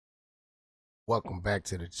Welcome back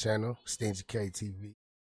to the channel, STINGYKTV,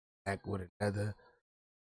 back with another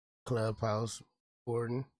clubhouse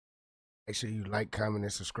recording. Make sure you like, comment,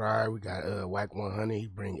 and subscribe. We got Wack 100. He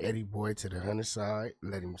bring Eddie Boy to the 100 side.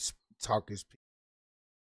 Let him talk his people.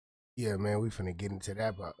 Yeah, man, we finna get into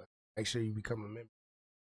that, but make sure you become a member.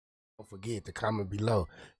 Don't forget to comment below.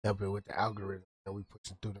 Help it with the algorithm. And we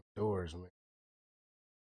pushing through the doors, man.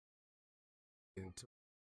 Get into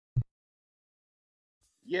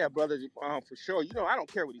Yeah, brother, for sure. You know, I don't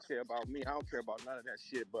care what he said about me. I don't care about none of that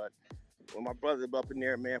shit. But when my brother up in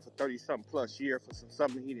there, man, for 30-something plus years for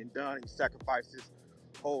something he done done, he sacrificed his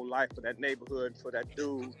whole life for that neighborhood, for that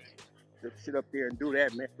dude to sit up there and do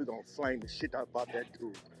that, man, we gonna flame the shit out about that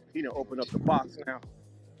dude. He done opened up the box now.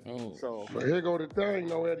 So here go the thing,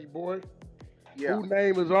 though, Eddie Boy. yeah, Whose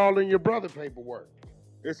name is all in your brother paperwork?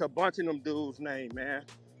 it's a bunch of them dudes' name, man.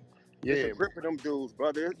 Yeah, It's a grip of them dudes,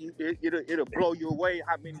 brother. It'll blow you away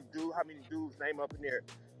how many dudes name up in there.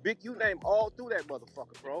 Big, you name all through that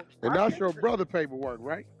motherfucker, bro. and that's your brother paperwork,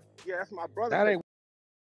 right? Yeah, that's my brother. That ain't.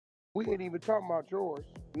 We ain't even talking about yours.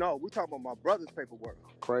 No, we talking about my brother's paperwork.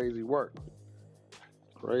 Crazy work.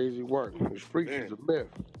 Crazy work. The streets is a myth.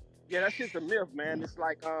 Yeah, that shit's a myth, man. It's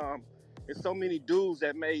like there's so many dudes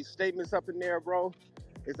that made statements up in there, bro.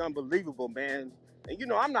 It's unbelievable, man. And you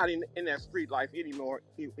know, I'm not in that street life anymore.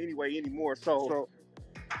 So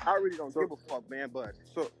I really don't give a fuck, man. But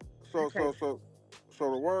So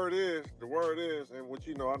the word is, and what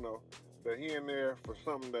you know, I know that he in there for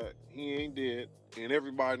something that he ain't did, and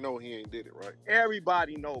everybody know he ain't did it, right?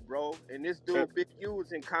 Everybody know, bro. And this dude, Big U,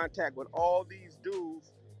 is in contact with all these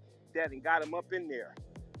dudes that got him up in there.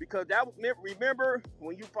 Because that was, remember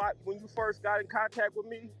when you first got in contact with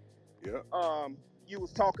me? Yeah. You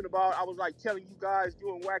was talking about, I was like telling you guys,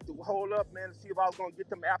 you and Wack, to hold up, man, to see if I was gonna get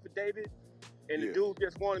them affidavit. And the dude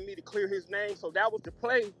just wanted me to clear his name. So that was the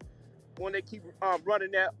play when they keep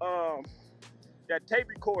running that tape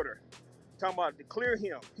recorder, talking about to clear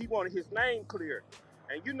him. He wanted his name cleared.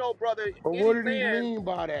 And you know, brother, but what did he mean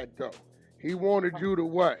by that, though? He wanted you to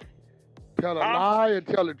what? Tell a lie or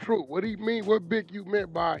tell the truth? What do he mean? What Big U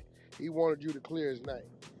meant by he wanted you to clear his name?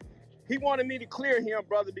 He wanted me to clear him,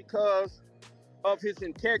 brother, because of his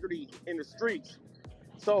integrity in the streets.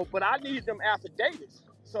 So, but I needed them affidavits.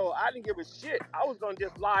 So I didn't give a shit. I was gonna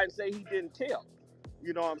just lie and say he didn't tell.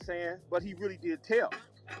 You know what I'm saying? But he really did tell.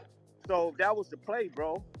 So that was the play,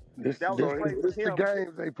 bro. That was the play for him. The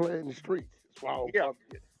games they play in the streets. Yeah,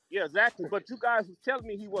 exactly. But you guys was telling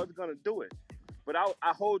me he wasn't gonna do it. But I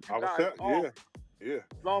hold you guys off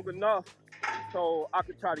long enough so I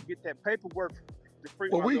could try to get that paperwork to free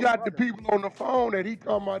my we got brother. the people on the phone that he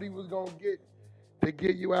talking about he was gonna get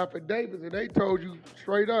you affidavits, and they told you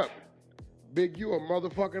straight up, Big U a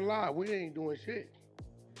motherfucking lie. We ain't doing shit.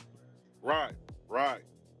 Right.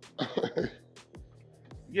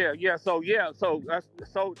 So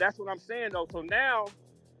that's what I'm saying though. So now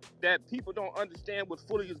that people don't understand what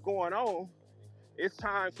fully is going on, it's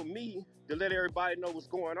time for me to let everybody know what's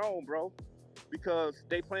going on, bro. Because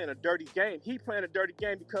they playing a dirty game. He playing a dirty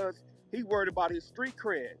game because he worried about his street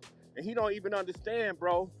cred. And he don't even understand,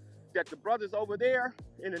 bro, that the brothers over there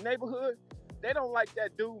in the neighborhood, they don't like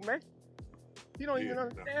that dude, man. He don't even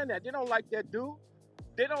understand that. They don't like that dude.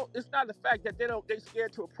 It's not the fact that they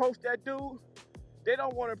scared to approach that dude. They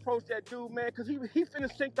don't want to approach that dude, man, because he finna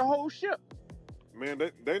sink the whole ship. Man,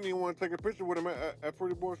 they didn't even want to take a picture with him at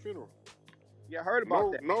Pretty Boy's funeral. Yeah, I heard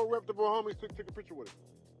about that. No reputable homies took a picture with him.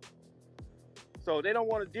 So they don't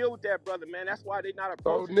want to deal with that, brother, man. That's why they not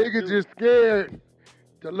approaching. So niggas just scared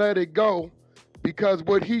to let it go because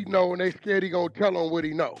what he know, and they scared he gonna tell them what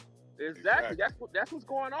he know. Exactly. That's what's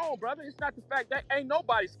going on, brother. It's not the fact that ain't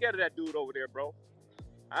nobody scared of that dude over there, bro.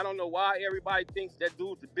 I don't know why everybody thinks that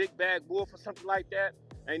dude's a big bad wolf or something like that.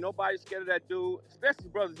 Ain't nobody scared of that dude, especially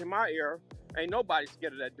brothers in my era. Ain't nobody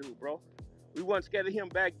scared of that dude, bro. We wasn't scared of him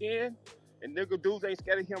back then, and nigga dudes ain't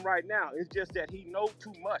scared of him right now. It's just that he know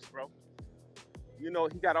too much, bro. You know,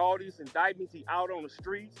 he got all these indictments. He out on the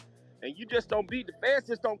streets, and you just don't the feds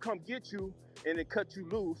just don't come get you and then cut you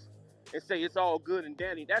loose and say it's all good and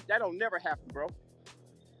dandy. That don't never happen, bro.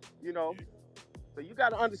 You know, so you got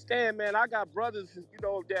to understand, man. I got brothers, you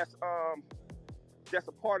know, that's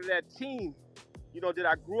a part of that team, you know, that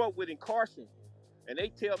I grew up with in Carson, and they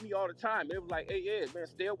tell me all the time. They was like, "Hey, Ed, man,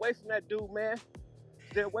 stay away from that dude, man.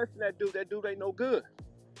 Stay away from that dude. That dude ain't no good."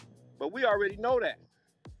 But we already know that.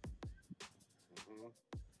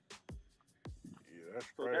 That's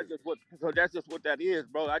crazy. So that's just what that is,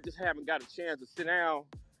 bro. I just haven't got a chance to sit down.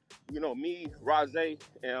 You know, me, Rosé,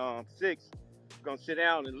 and Six gonna sit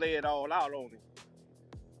down and lay it all out on him.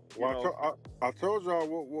 You Well, know, I told y'all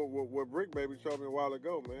what Brick Baby told me a while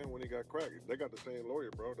ago, man. When he got cracked, they got the same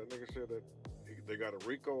lawyer, bro. That nigga said that they got a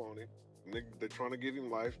RICO on him. They're trying to give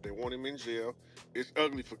him life. They want him in jail. It's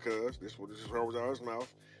ugly for cuz. This rolls out his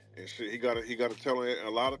mouth, and shit. He got to tell a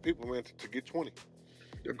lot of people, man, to get 20.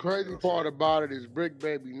 The You crazy know what I'm part saying? about it is Brick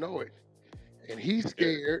Baby know it, and he's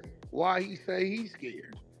scared. Why he say he's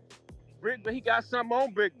scared? But he got something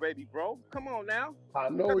on Brick Baby, bro. Come on now. I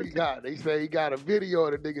know he got. They say he got a video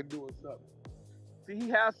of the nigga doing something. See, he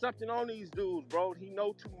has something on these dudes, bro. He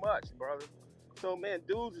know too much, brother. So man,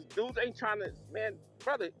 dudes ain't trying to, man,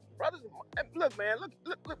 brothers. Look, man,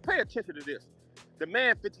 look, pay attention to this. The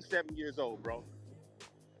man, 57 years old, bro.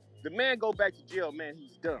 The man go back to jail, man.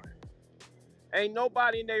 He's done. Ain't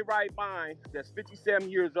nobody in their right mind that's 57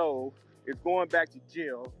 years old is going back to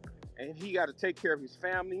jail, and he got to take care of his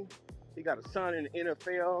family. He got a son in the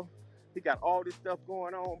NFL. He got all this stuff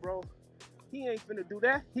going on, bro. He ain't finna do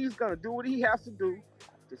that. He's gonna do what he has to do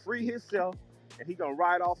to free himself, and he gonna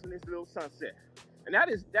ride off in this little sunset. And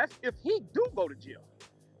that's if he do go to jail.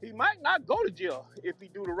 He might not go to jail if he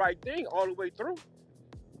do the right thing all the way through.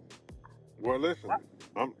 Well, listen,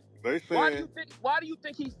 they saying. Why do you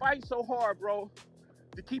think he's fighting so hard, bro,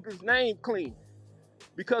 to keep his name clean?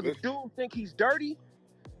 Because if dudes think he's dirty,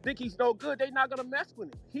 think he's no good, they not gonna mess with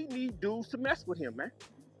him. He need dudes to mess with him, man.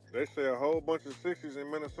 They say a whole bunch of 60s in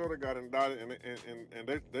Minnesota got indicted, and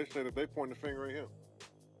they say that they point the finger at him.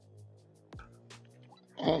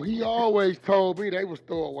 Oh, he always told me they was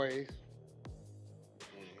throwaways.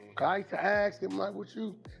 I used to ask him, like, what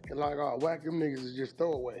you? And like, oh, whack, them niggas is just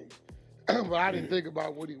throwaways. But I didn't think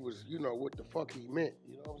about what he was, what the fuck he meant.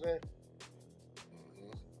 You know what I'm saying?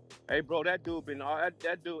 Hey, bro, that dude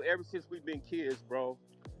that dude, ever since we've been kids, bro,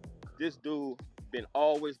 this dude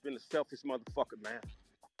always been a selfish motherfucker, man.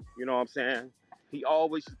 You know what I'm saying? He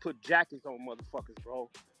always put jackets on motherfuckers,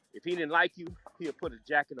 bro. If he didn't like you, he'll put a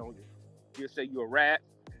jacket on you. He'll say you're a rat,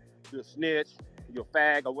 you're a snitch, you're a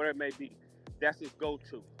fag, or whatever it may be. That's his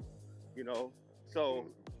go-to, you know? So,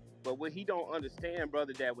 but what he don't understand,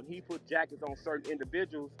 brother, that when he put jackets on certain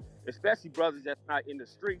individuals, especially brothers that's not in the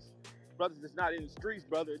streets,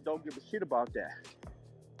 brother, don't give a shit about that.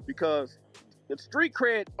 Because the street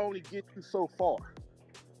cred only gets you so far,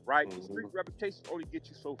 right? The street reputation only gets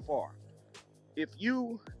you so far. If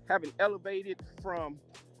you haven't elevated from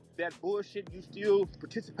that bullshit, you still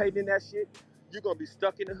participating in that shit, you're gonna be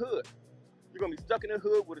stuck in the hood. You're gonna be stuck in the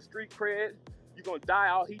hood with a street cred. You're gonna die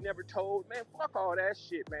out he never told. Man, fuck all that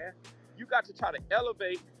shit, man. You got to try to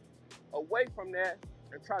elevate away from that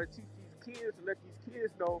and try to teach these kids and let these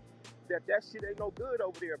kids know that shit ain't no good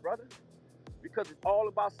over there, brother. Because it's all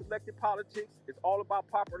about selective politics. It's all about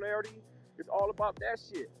popularity. It's all about that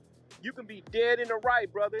shit. You can be dead in the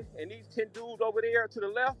right, brother, and these 10 dudes over there to the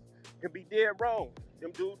left can be dead wrong.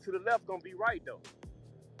 Them dudes to the left gonna be right though.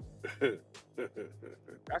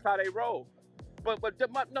 That's how they roll. But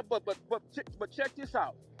check this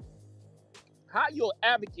out. How you an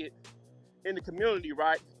advocate in the community,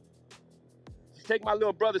 right? Just take my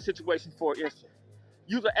little brother situation for instance.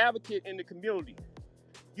 You're an advocate in the community.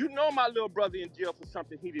 You know my little brother in jail for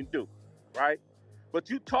something he didn't do, right? But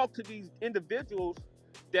you talk to these individuals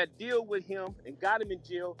that deal with him and got him in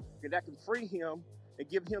jail and that can free him and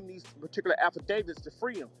give him these particular affidavits to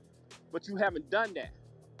free him. But you haven't done that.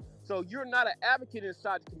 So you're not an advocate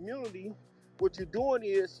inside the community. What you're doing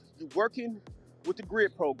is you're working with the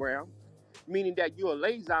GRID program, meaning that you're a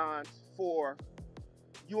liaison for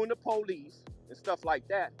you and the police and stuff like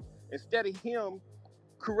that. Instead of him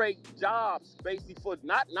create jobs basically for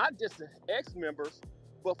not just the ex-members,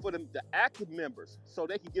 but for the active members so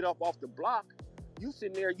they can get up off the block. You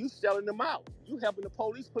sitting there, you selling them out. You helping the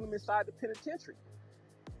police put them inside the penitentiary.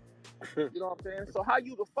 You know what I'm saying? So how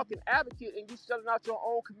you the fucking advocate and you selling out your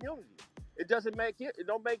own community? It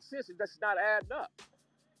don't make sense. It does not add up.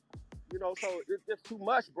 You know, so it's just too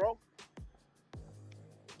much, bro.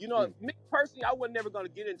 You know, me personally, I was never gonna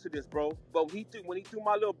get into this, bro. But when he threw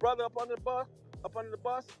my little brother up under the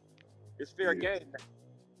bus, it's fair game.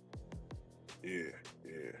 Yeah.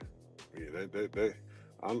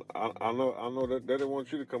 I know that they didn't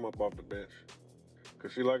want you to come up off the bench.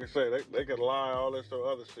 Cause see, like I say, they can lie all this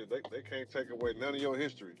other shit. They can't take away none of your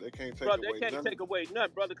history. They can't take away nothing. They can't take away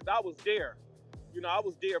nothing, brother. Cause I was there. You know, I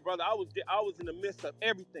was there, brother. I was in the midst of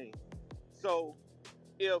everything. So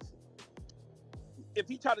if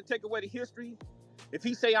he try to take away the history, if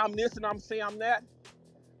he say I'm this and I'm saying I'm that,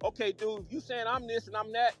 okay, dude, if you saying I'm this and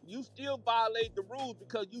I'm that, you still violate the rules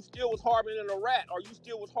because you still was harboring a rat, or you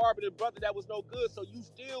still was harboring a brother that was no good, so you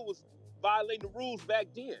still was violating the rules back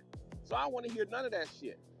then. So I don't want to hear none of that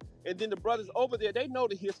shit. And then the brothers over there, they know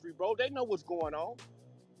the history, bro. They know what's going on.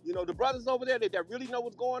 You know, the brothers over there that really know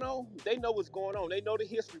what's going on, they know what's going on. They know the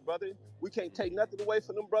history, brother. We can't take nothing away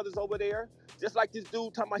from them brothers over there. Just like this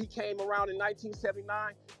dude talking about he came around in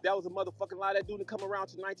 1979. That was a motherfucking lie. That dude didn't come around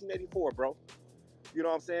to 1984, bro. You know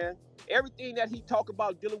what I'm saying? Everything that he talk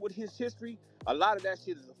about dealing with his history, a lot of that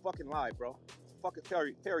shit is a fucking lie, bro. It's a fucking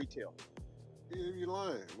fairy tale. You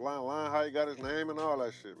lying how he got his name and all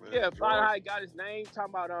that shit, man. Yeah, find how he got his name.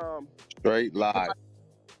 Talking about Straight lie.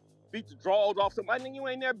 beat the draws off somebody. You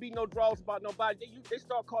ain't never beat no draws about nobody. They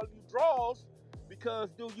start calling you draws because,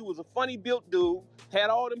 dude, you was a funny built dude, had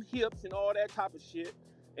all them hips and all that type of shit,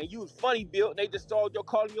 and you was funny built. And they just started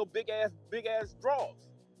calling your big ass draws.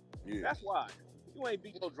 Yeah. That's why you ain't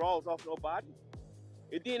beat no draws off nobody.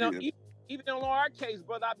 And then even on our case,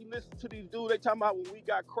 brother, I be listening to these dudes. They talking about when we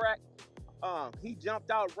got cracked. He jumped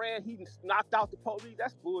out, ran, he knocked out the police.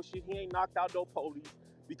 That's bullshit. He ain't knocked out no police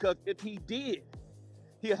because if he did,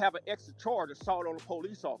 he'll have an extra charge, assault on a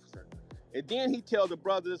police officer. And then he tell the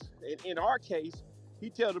brothers, in our case, he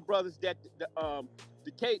tell the brothers that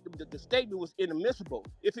the statement was inadmissible.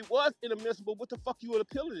 If it was inadmissible, what the fuck you would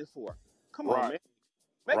appeal it for? Come on, man.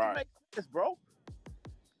 Make it make sense, bro.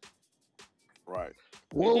 Right.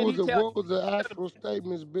 What was the actual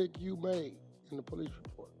statements Big you made in the police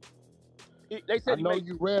report? They said I know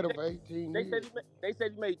you read them 18 years. They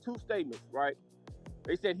said he made two statements, right?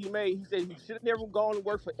 They said he said he should have never gone to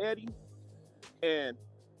work for Eddie, and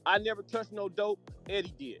I never touched no dope.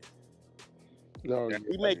 Eddie did. No,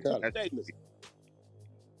 he made two statements.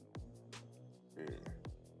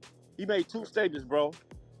 He made two statements, bro.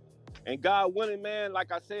 And God willing, man,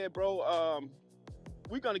 like I said, bro,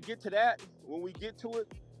 we're gonna get to that when we get to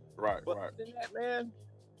it. Right, but other than that, man,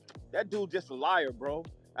 that dude's just a liar, bro.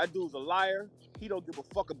 That dude's a liar. He don't give a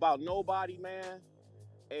fuck about nobody, man.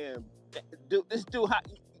 And this dude,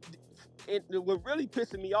 what really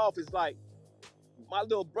pissing me off is like my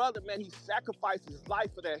little brother, man. He sacrificed his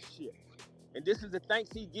life for that shit. And this is the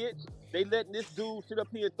thanks he get. They letting this dude sit up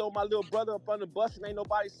here and throw my little brother up on the bus, and ain't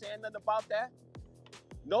nobody saying nothing about that.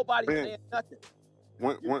 Nobody saying nothing.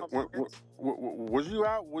 Was you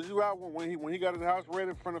out? Was you out when he got his house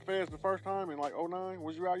ready from the feds the first time in like 09?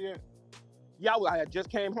 Was you out yet? Yeah, I just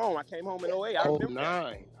came home. I came home in 08. I remember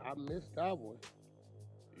 09. I missed that one.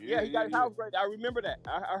 Yeah, he got his house ready. I remember that.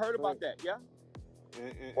 I heard about that. Yeah.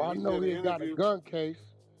 Well, I know he got a gun case.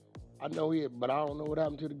 I know but I don't know what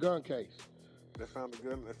happened to the gun case. They found the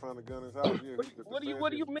gun. They found the gun in his house. Yeah,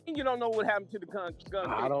 what do you mean you don't know what happened to the gun case?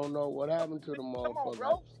 I don't know what happened to the motherfucker. Come on,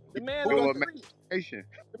 bro. The man on the street.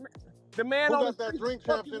 The man on the that Drink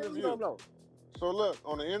Champs interview. So look,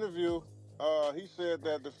 on the interview, he said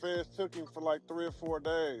that the feds took him for like 3 or 4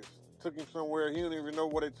 days. Took him somewhere. He didn't even know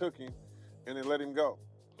where they took him, and they let him go.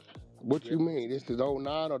 What you mean? This is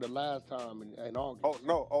 09 or the last time in August? Oh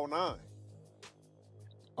no, 09.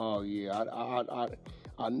 Oh yeah,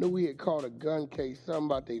 I knew he had caught a gun case. Something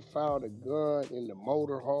about they found a gun in the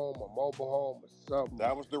motor home or mobile home or something.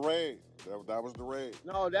 That was the raid. That was the raid.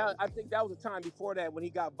 No, I think that was the time before that when he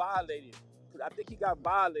got violated. I think he got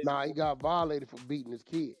violated. Nah, he got violated for beating his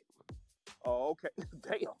kid. Oh, okay.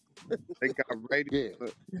 Damn. They got raided. Yeah.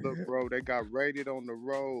 Look, bro, they got raided on the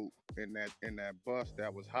road in that bus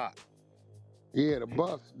that was hot. Yeah, the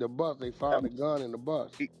bus. They found a gun in the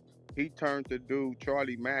bus. He turned the dude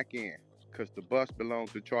Charlie Mack in, because the bus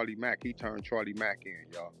belonged to Charlie Mack. He turned Charlie Mack in,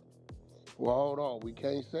 y'all. Well, hold on. We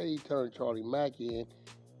can't say he turned Charlie Mack in.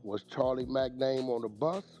 Was Charlie Mack's name on the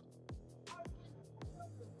bus?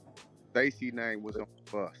 Stacy's name was on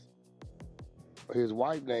the bus. His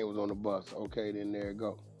wife's name was on the bus. Okay, then there you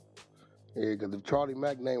go. Yeah, because if Charlie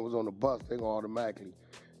Mack's name was on the bus, they're going to automatically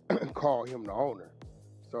call him the owner.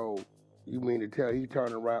 So, you mean to tell he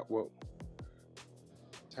turned around, well...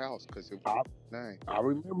 house, because it was his name. I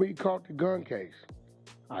remember he caught the gun case.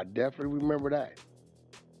 I definitely remember that.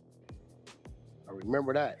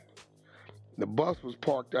 The bus was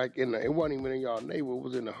parked like it wasn't even in y'all neighborhood. It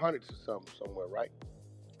was in the hundreds or something somewhere, right?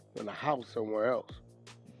 In a house somewhere else.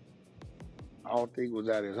 I don't think it was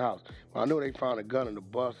at his house. I know they found a gun in the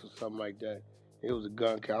bus or something like that. It was a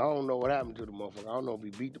gun case. I don't know what happened to the motherfucker. I don't know if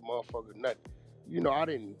he beat the motherfucker or nothing. You know,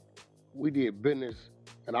 we did business,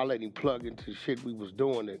 and I let him plug into shit we was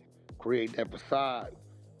doing to create that facade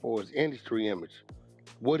for his industry image.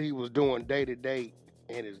 What he was doing day to day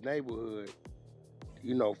in his neighborhood,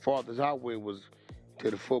 you know, farthest out with was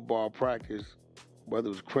to the football practice, whether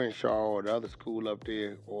it was Crenshaw or the other school up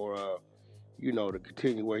there, or, you know, the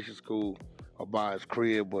continuation school or by his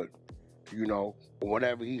crib. But, you know,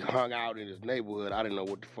 whenever he hung out in his neighborhood, I didn't know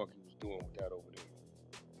what the fuck he was doing with that over there.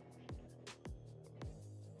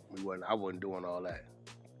 I wasn't doing all that.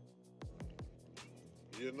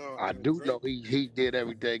 You know, I and do know Drake, he did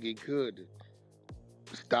everything he could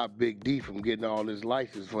to stop Big D from getting all his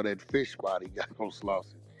license for that fish spot he got on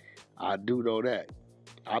Slauson. I do know that.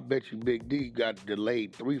 I bet you Big D got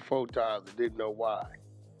delayed 3-4 times and didn't know why.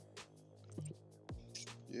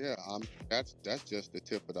 Yeah, that's just the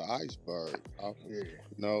tip of the iceberg. Yeah. You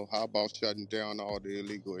know, how about shutting down all the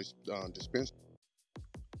illegal dispensaries?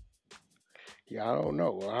 Yeah, I don't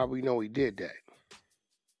know. Well, how we know he did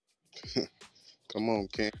that? Come on,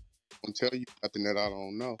 Ken. I'm tell you nothing that I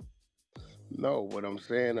don't know. No, what I'm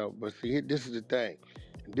saying, but see, this is the thing.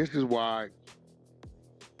 This is why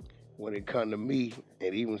when it come to me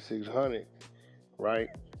and even 600, right?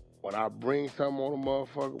 When I bring something on a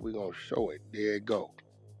motherfucker, we gonna show it. There it go.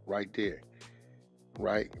 Right there.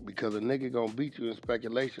 Right? Because a nigga gonna beat you in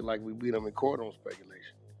speculation like we beat him in court on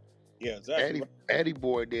speculation. Yeah, exactly. Eddie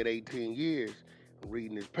Boy did 18 years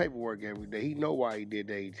reading his paperwork every day. He know why he did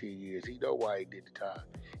the 18 years. He know why he did the time.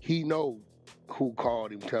 He know who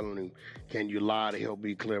called him telling him, can you lie to help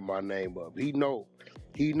me clear my name up? He know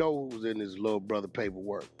who was in his little brother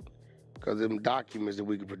paperwork. Because them documents that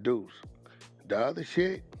we can produce. The other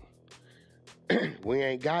shit, we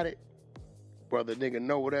ain't got it. Brother nigga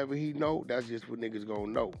know whatever he know, that's just what niggas gonna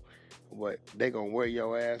know. But they gonna wear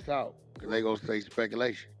your ass out. Because they gonna say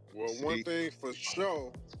speculation. well, See? one thing for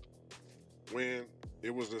sure, when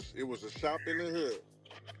it was a shop in the hood,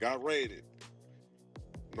 got raided.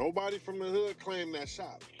 Nobody from the hood claimed that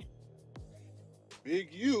shop.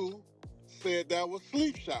 Big U said that was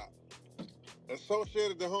Sleep Shop.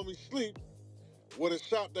 Associated the homie Sleep with a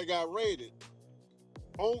shop that got raided.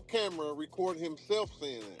 On camera, recording himself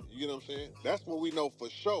saying that. You get what I'm saying? That's what we know for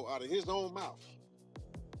sure out of his own mouth.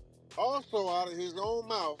 Also, out of his own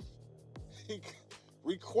mouth, he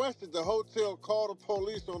requested the hotel call the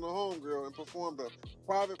police on the homegirl and performed a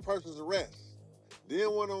private person's arrest.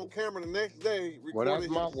 Then went on camera the next day, recorded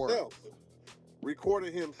himself.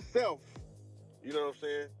 Recorded himself. You know what I'm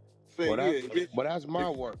saying? Saying, But that's my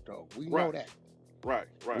work though. We Right. know that. Right.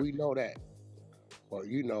 We know that. But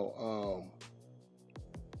you know,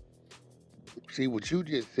 see what you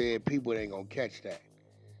just said, people ain't gonna catch that.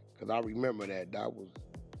 Cause I remember that. That was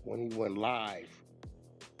when he went live.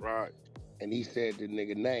 Right. And he said the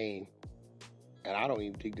nigga name, and I don't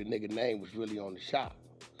even think the nigga name was really on the shop.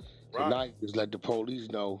 So Right. now you just let the police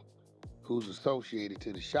know who's associated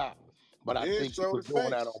to the shop. But I Then think he show was his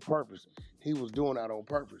doing that face. on purpose. He was doing that on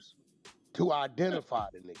purpose to identify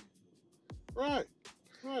the nigga. Right.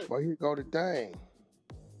 But here go the thing.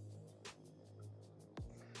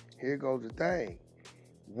 Here goes the thing.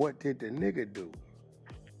 What did the nigga do?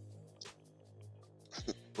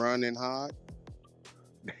 Run and hide.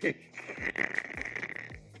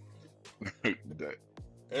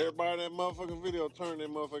 Everybody in that motherfucking video turned their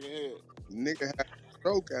motherfucking head. Nigga had a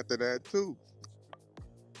stroke after that too.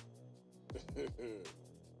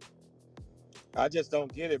 I just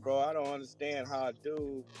don't get it, bro. I don't understand how a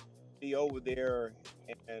dude be over there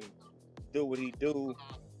and do what he do,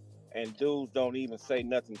 and dudes don't even say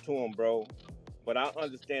nothing to him, bro. But I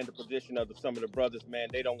understand the position of some of the brothers, man.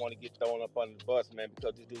 They don't want to get thrown up under the bus, man,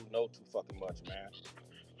 because this dude know too fucking much, man.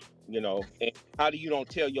 You know, and how do you don't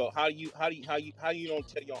tell your own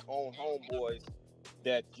homeboys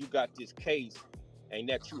that you got this case and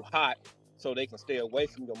that you hot so they can stay away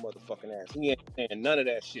from your motherfucking ass? He ain't saying none of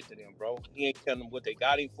that shit to them, bro. He ain't telling them what they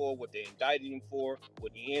got him for, what they indicted him for,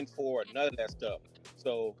 what he in for, none of that stuff.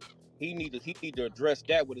 So he need to address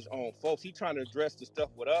that with his own folks. He trying to address the stuff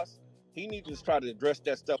with us. He need to try to address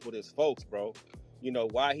that stuff with his folks, bro. You know,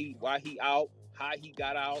 why he out, how he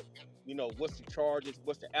got out, you know, what's the charges,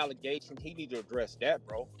 what's the allegation. He need to address that,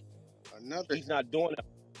 bro. He's not doing that.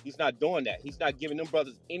 He's not doing that. He's not giving them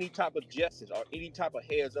brothers any type of justice or any type of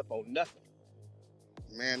heads up on nothing.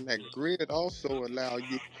 Man, that grid also allow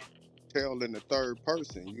you to tell in the third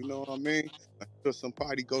person. You know what I mean? Until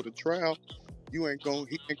somebody go to trial, he ain't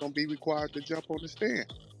gonna be required to jump on the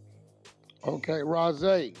stand. Okay,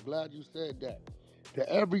 Rosé, glad you said that. To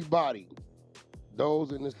everybody,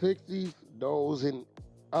 those in the 60s, those in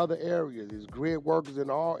other areas, there's grid workers in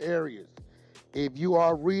all areas. If you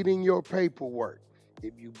are reading your paperwork,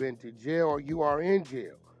 if you've been to jail or you are in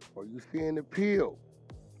jail, or you see an appeal,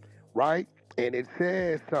 right? And it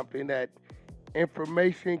says something that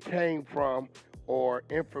information came from or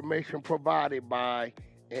information provided by,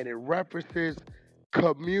 and it references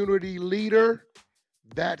community leader,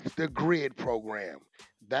 that's the grid program.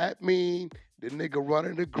 That means the nigga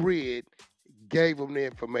running the grid gave them the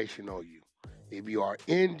information on you. If you are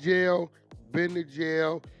in jail, been to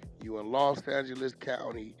jail, you in Los Angeles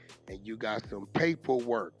County, and you got some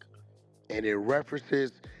paperwork, and it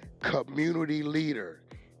references community leader,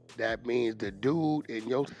 that means the dude in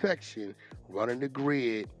your section running the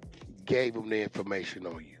grid gave him the information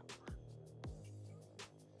on you.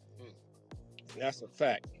 That's a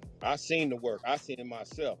fact. I seen the work. I seen it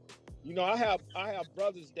myself. You know, I have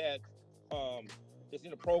brothers that is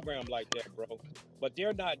in a program like that, bro. But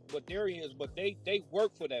they're not. But there is. But they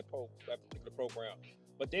work for that particular program.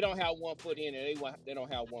 But they don't have one foot in and they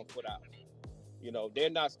don't have one foot out. You know, they're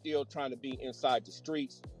not still trying to be inside the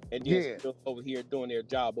streets and then still over here doing their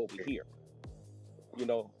job over here. You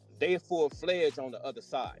know, they're full-fledged on the other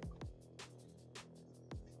side.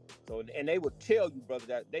 So, and they will tell you, brother,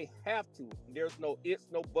 that they have to. There's no ifs,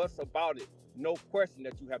 no buts about it. No question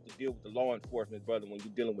that you have to deal with the law enforcement, brother, when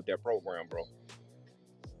you're dealing with that program, bro.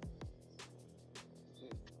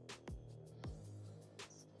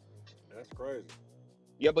 That's crazy.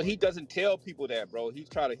 Yeah, but he doesn't tell people that, bro. He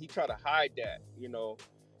try to hide that, you know.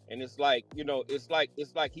 And it's like, you know, it's like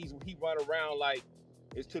he run around like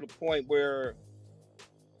it's to the point where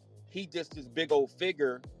he just this big old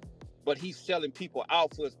figure, but he's selling people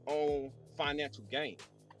out for his own financial gain.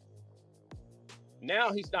 Now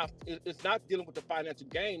it's not dealing with the financial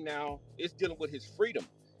gain now, it's dealing with his freedom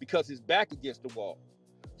because his back against the wall.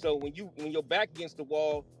 So when your back against the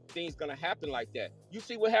wall, things gonna happen like that. You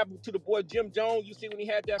see what happened to the boy Jim Jones. You see when he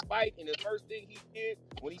had that fight, and the first thing he did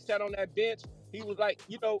when he sat on that bench, he was like,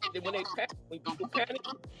 you know, when people panic,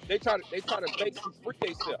 they try to basically free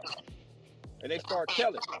themselves, and they start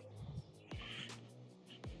telling.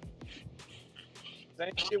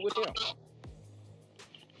 Same shit with him.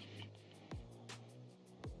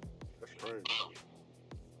 That's crazy.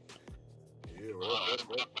 Yeah, well,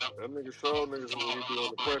 that nigga show niggas when he be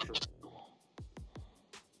under pressure.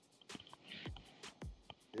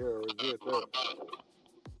 Yeah, we get that.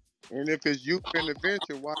 And if it's youth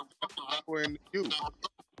intervention, why we're in the youth?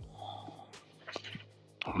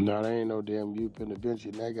 No, there ain't no damn youth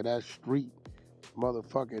intervention, nigga. That's street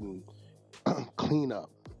motherfucking cleanup.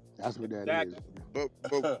 That's what that is. But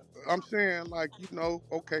I'm saying, like, you know,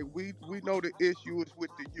 okay, we know the issue is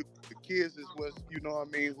with the youth. The kids is what's, you know what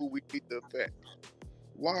I mean, who we need to affect.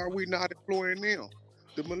 Why are we not employing them?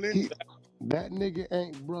 The millennials. That nigga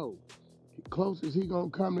ain't broke. The closest he gonna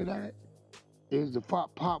come to that is the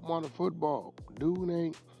Pop Warner football. Dude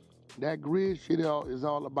ain't. That grid shit is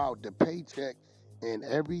all about the paycheck, and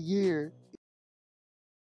every year,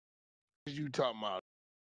 you talking about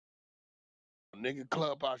nigga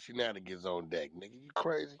clubhouse shenanigans on deck. Nigga, you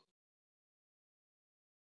crazy?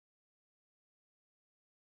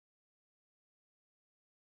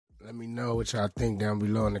 Let me know what y'all think down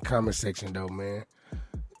below in the comment section, though, man.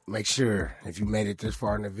 Make sure, if you made it this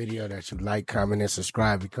far in the video, that you like, comment, and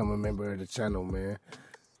subscribe. Become a member of the channel, man.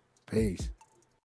 Peace.